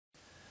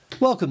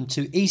Welcome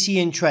to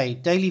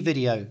ECNTRADE Daily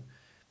Video.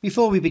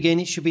 Before we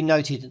begin, it should be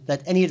noted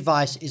that any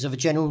advice is of a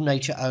general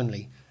nature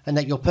only and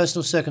that your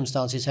personal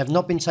circumstances have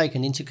not been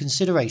taken into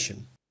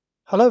consideration.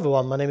 Hello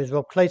everyone, my name is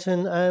Rob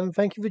Clayton and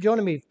thank you for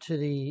joining me to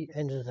the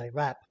end of the day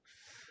wrap.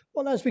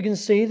 Well, as we can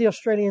see, the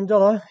Australian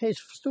dollar is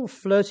still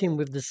flirting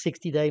with the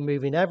 60-day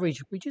moving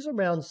average, which is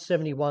around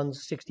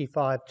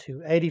 71.65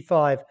 to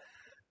 85.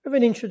 With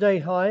an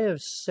intraday high of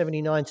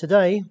 79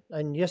 today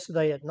and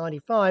yesterday at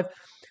 95,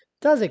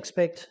 does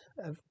expect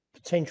a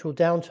potential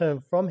downturn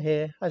from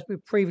here, as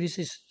we've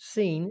previously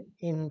seen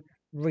in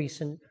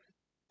recent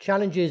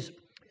challenges.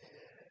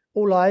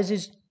 All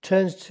eyes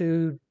turns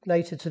to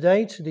later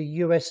today to the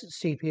US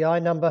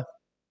CPI number,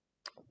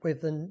 with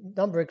the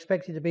number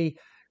expected to be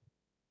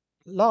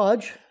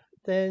large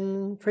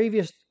than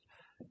previous,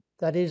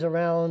 that is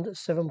around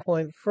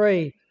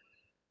 7.3.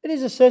 It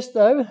is assessed,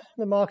 though,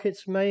 the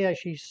markets may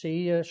actually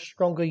see a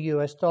stronger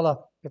US dollar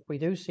if we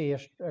do see a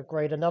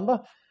greater number.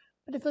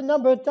 But if the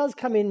number does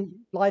come in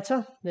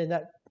lighter, then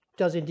that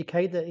does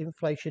indicate that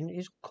inflation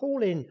is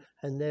cooling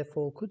and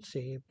therefore could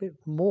see a bit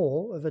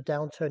more of a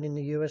downturn in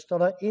the US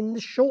dollar in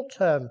the short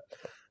term.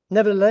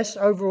 Nevertheless,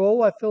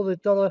 overall, I feel the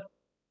dollar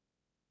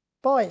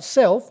by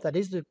itself, that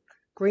is the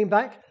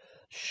greenback,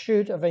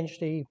 should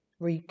eventually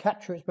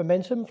recapture its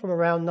momentum from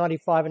around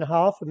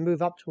 95.5 and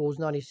move up towards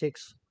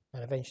 96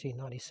 and eventually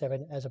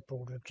 97 as a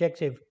broader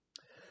objective.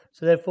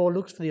 So therefore,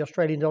 looks for the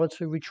Australian dollar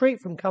to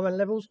retreat from current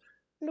levels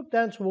and look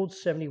down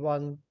towards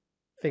 71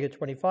 figure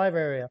 25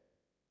 area.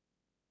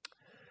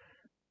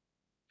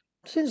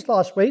 Since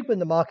last week, when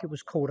the market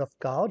was caught off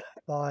guard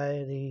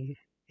by the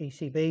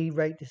ECB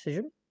rate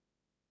decision,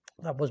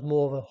 that was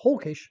more of a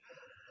hawkish,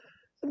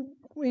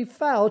 we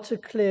failed to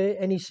clear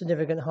any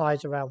significant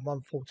highs around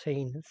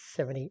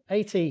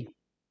 114.70.80.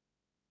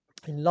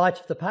 In light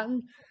of the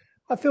pattern,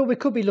 I feel we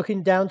could be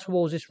looking down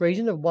towards this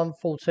region of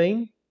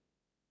 114,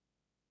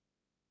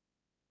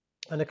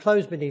 and a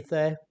close beneath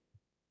there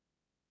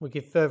will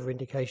give further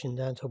indication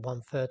down to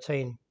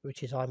 113,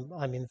 which is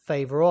I'm in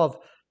favour of,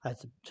 as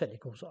the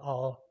technicals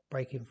are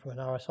breaking from an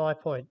RSI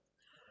point.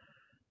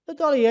 The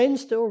dollar yen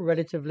still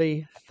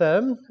relatively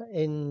firm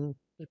in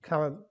the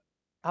current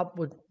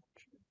upward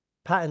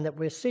pattern that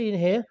we're seeing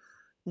here.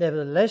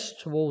 Nevertheless,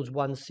 towards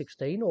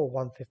 116 or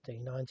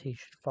 115.90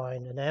 should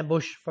find an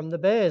ambush from the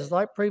bears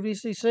like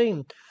previously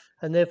seen,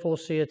 and therefore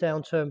see a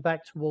downturn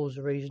back towards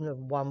the region of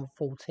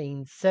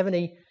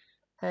 114.70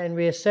 and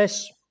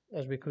reassess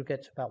as we could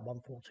get to about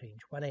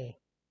 114.20.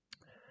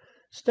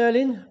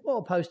 Sterling,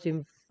 while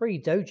posting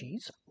 3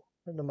 dojis,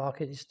 and the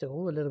market is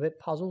still a little bit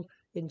puzzled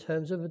in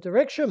terms of the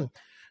direction.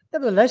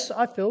 Nevertheless,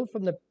 I feel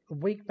from the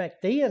weak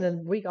MACD and a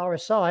weak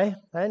RSI,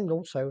 and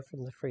also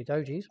from the 3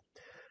 dojis,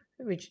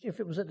 which if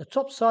it was at the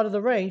top side of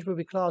the range would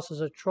be classed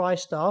as a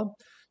tri-star,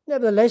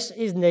 nevertheless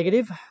is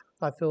negative.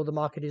 I feel the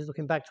market is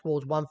looking back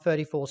towards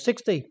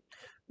 134.60.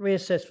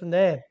 Reassess from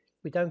there.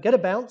 If we don't get a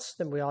bounce,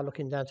 then we are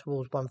looking down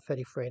towards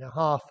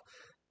 133.5.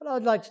 But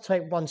I'd like to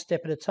take one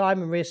step at a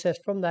time and reassess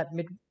from that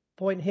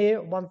midpoint here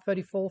at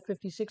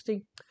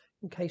 134.50.60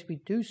 in case we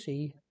do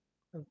see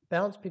a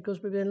bounce, because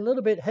we've been a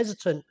little bit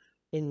hesitant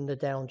in the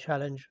down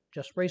challenge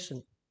just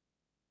recent.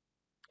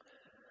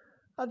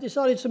 I've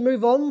decided to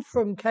move on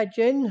from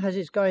CAD-Yen as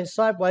it's going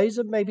sideways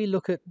and maybe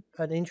look at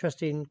an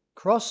interesting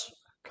cross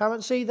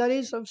currency, that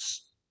is, of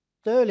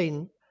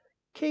sterling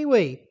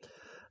Kiwi.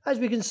 As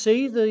we can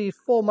see, the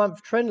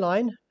 4-month trend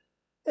line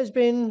has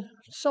been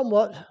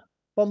somewhat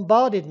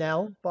bombarded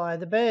now by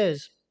the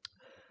bears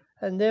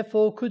and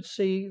therefore could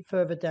see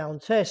further down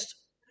test.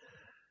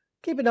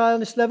 Keep an eye on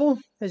this level,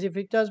 as if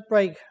it does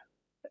break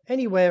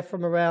anywhere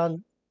from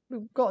around,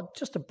 we've got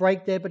just a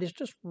break there, but it's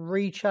just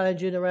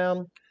re-challenging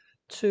around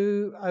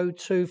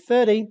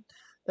 202.30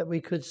 that we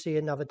could see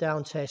another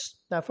down test.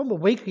 Now from a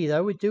weekly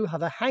though, we do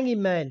have a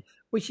hanging man,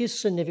 which is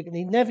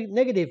significantly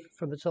negative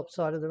from the top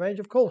side of the range,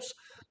 of course,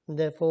 and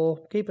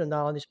therefore keeping an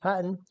eye on this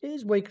pattern. It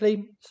is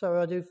weekly, so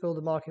I do feel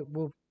the market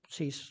will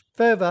see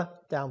further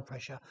down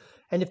pressure.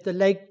 And if the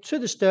leg to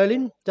the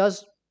sterling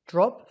does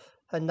drop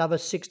another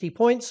 60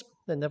 points,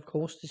 then of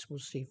course this will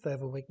see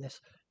further weakness,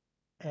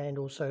 and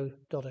also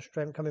dollar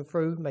strength coming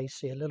through may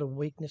see a little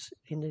weakness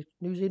in the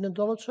New Zealand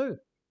dollar too.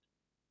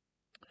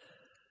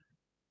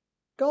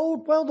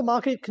 Gold, well, the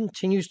market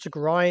continues to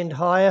grind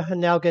higher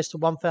and now gets to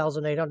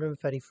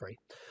 1,833.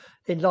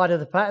 In light of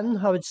the pattern,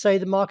 I would say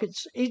the market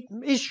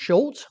is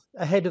short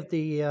ahead of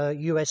the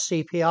US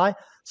CPI,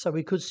 so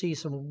we could see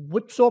some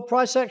whipsaw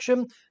price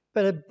action,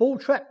 but a bull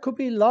trap could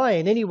be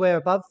lying anywhere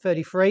above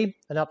 33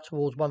 and up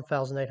towards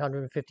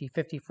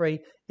 1,850.53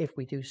 if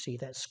we do see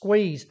that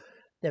squeeze.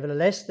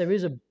 Nevertheless, there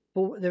is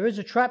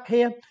a trap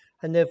here,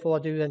 and therefore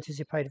I do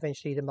anticipate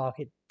eventually the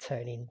market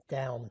turning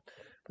down,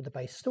 with the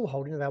base still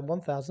holding around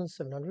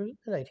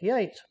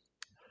 1,788.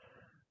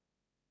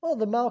 Well,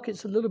 the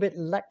market's a little bit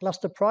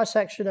lackluster price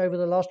action over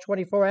the last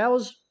 24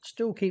 hours,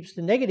 still keeps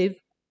the negative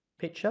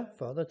picture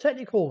for the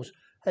technicals,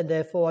 and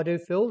therefore I do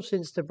feel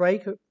since the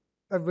break of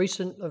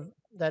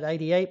that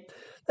 88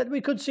 that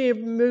we could see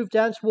it move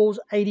down towards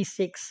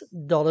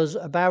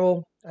 $86 a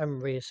barrel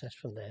and reassess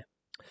from there.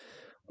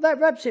 That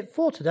wraps it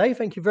for today.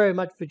 Thank you very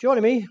much for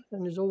joining me.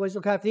 And as always,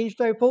 look out for the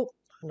intraday report.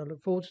 And I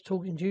look forward to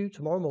talking to you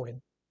tomorrow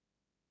morning.